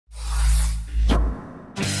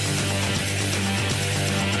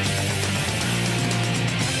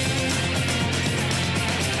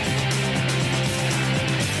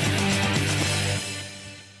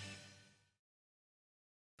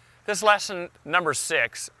This lesson number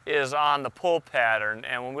 6 is on the pull pattern,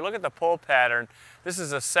 and when we look at the pull pattern, this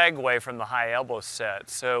is a segue from the high elbow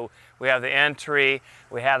set. So we have the entry,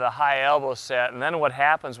 we have the high elbow set, and then what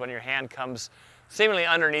happens when your hand comes seemingly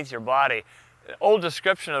underneath your body. The old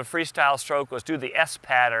description of the freestyle stroke was do the S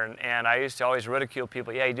pattern, and I used to always ridicule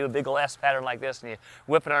people. Yeah, you do a big old S pattern like this and you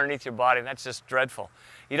whip it underneath your body, and that's just dreadful.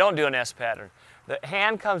 You don't do an S pattern. The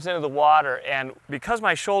hand comes into the water, and because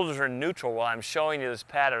my shoulders are neutral while I'm showing you this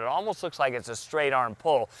pattern, it almost looks like it's a straight arm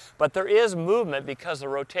pull. But there is movement because the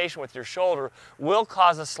rotation with your shoulder will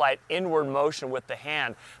cause a slight inward motion with the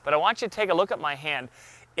hand. But I want you to take a look at my hand.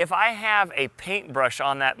 If I have a paintbrush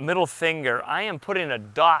on that middle finger, I am putting a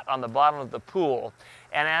dot on the bottom of the pool.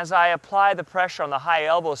 And as I apply the pressure on the high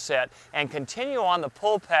elbow set and continue on the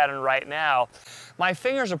pull pattern right now, my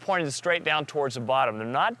fingers are pointed straight down towards the bottom. They're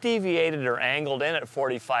not deviated or angled in at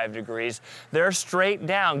 45 degrees. They're straight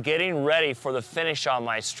down, getting ready for the finish on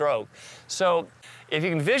my stroke. So if you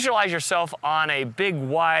can visualize yourself on a big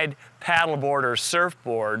wide paddleboard or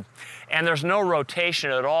surfboard, and there's no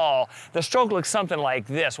rotation at all, the stroke looks something like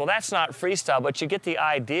this. Well, that's not freestyle, but you get the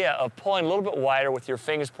idea of pulling a little bit wider with your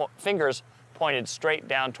fingers pointed straight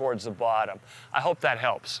down towards the bottom. I hope that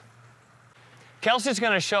helps. Kelsey's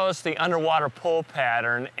going to show us the underwater pull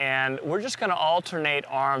pattern, and we're just going to alternate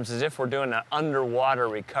arms as if we're doing an underwater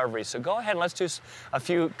recovery. So go ahead and let's do a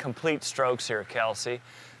few complete strokes here, Kelsey.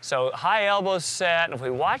 So high elbow set, and if we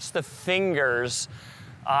watch the fingers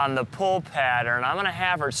on the pull pattern, I'm going to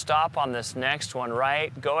have her stop on this next one,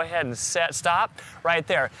 right? Go ahead and stop right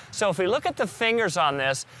there. So if we look at the fingers on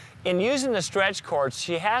this, in using the stretch cord,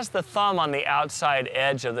 she has the thumb on the outside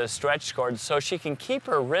edge of the stretch cord so she can keep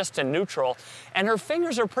her wrist in neutral, and her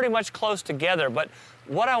fingers are pretty much close together. But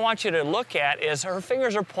what I want you to look at is her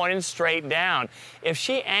fingers are pointing straight down. If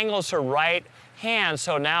she angles her right hand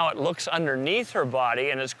so now it looks underneath her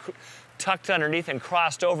body and is tucked underneath and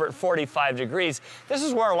crossed over at 45 degrees. This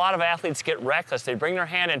is where a lot of athletes get reckless. They bring their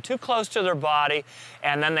hand in too close to their body,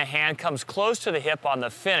 and then the hand comes close to the hip on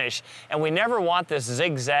the finish, and we never want this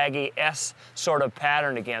zigzaggy S sort of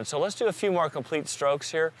pattern again. So let's do a few more complete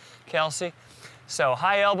strokes here, Kelsey. So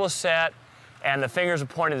high elbow set, and the fingers are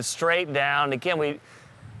pointed straight down. Again, we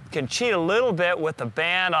can cheat a little bit with the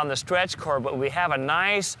band on the stretch cord, but we have a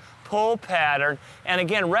nice pull pattern. And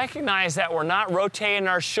again, recognize that we're not rotating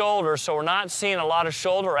our shoulders, so we're not seeing a lot of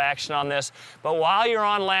shoulder action on this. But while you're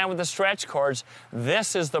on land with the stretch cords,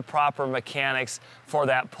 this is the proper mechanics for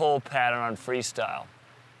that pull pattern on freestyle.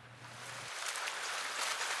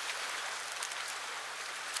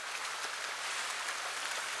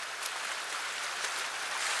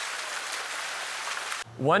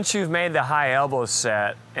 Once you've made the high elbow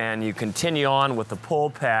set and you continue on with the pull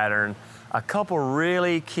pattern, a couple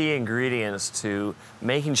really key ingredients to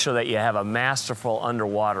making sure that you have a masterful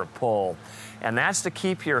underwater pull. And that's to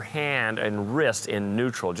keep your hand and wrist in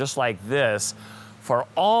neutral, just like this, for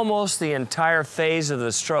almost the entire phase of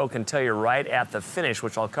the stroke until you're right at the finish,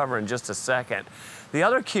 which I'll cover in just a second. The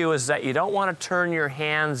other cue is that you don't want to turn your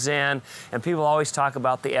hands in, and people always talk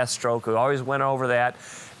about the S stroke. We always went over that.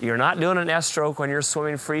 You're not doing an S stroke when you're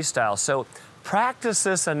swimming freestyle. So practice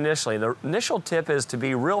this initially. The initial tip is to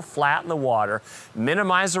be real flat in the water,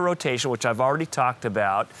 minimize the rotation, which I've already talked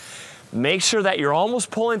about. Make sure that you're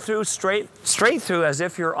almost pulling through straight through as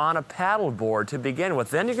if you're on a paddle board to begin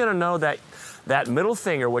with. Then you're going to know that that middle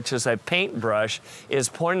finger, which is a paintbrush, is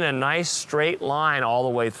pointing a nice straight line all the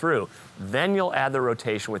way through. Then you'll add the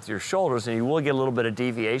rotation with your shoulders, and you will get a little bit of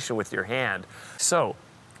deviation with your hand. So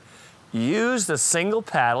use the single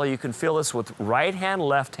paddle. You can feel this with right hand,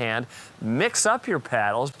 left hand. Mix up your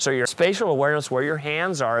paddles so your spatial awareness where your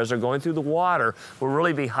hands are as they're going through the water will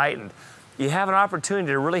really be heightened. You have an opportunity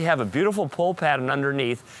to really have a beautiful pull pattern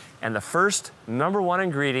underneath, and the first #1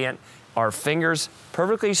 ingredient are fingers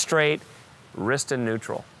perfectly straight, wrist in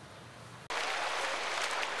neutral.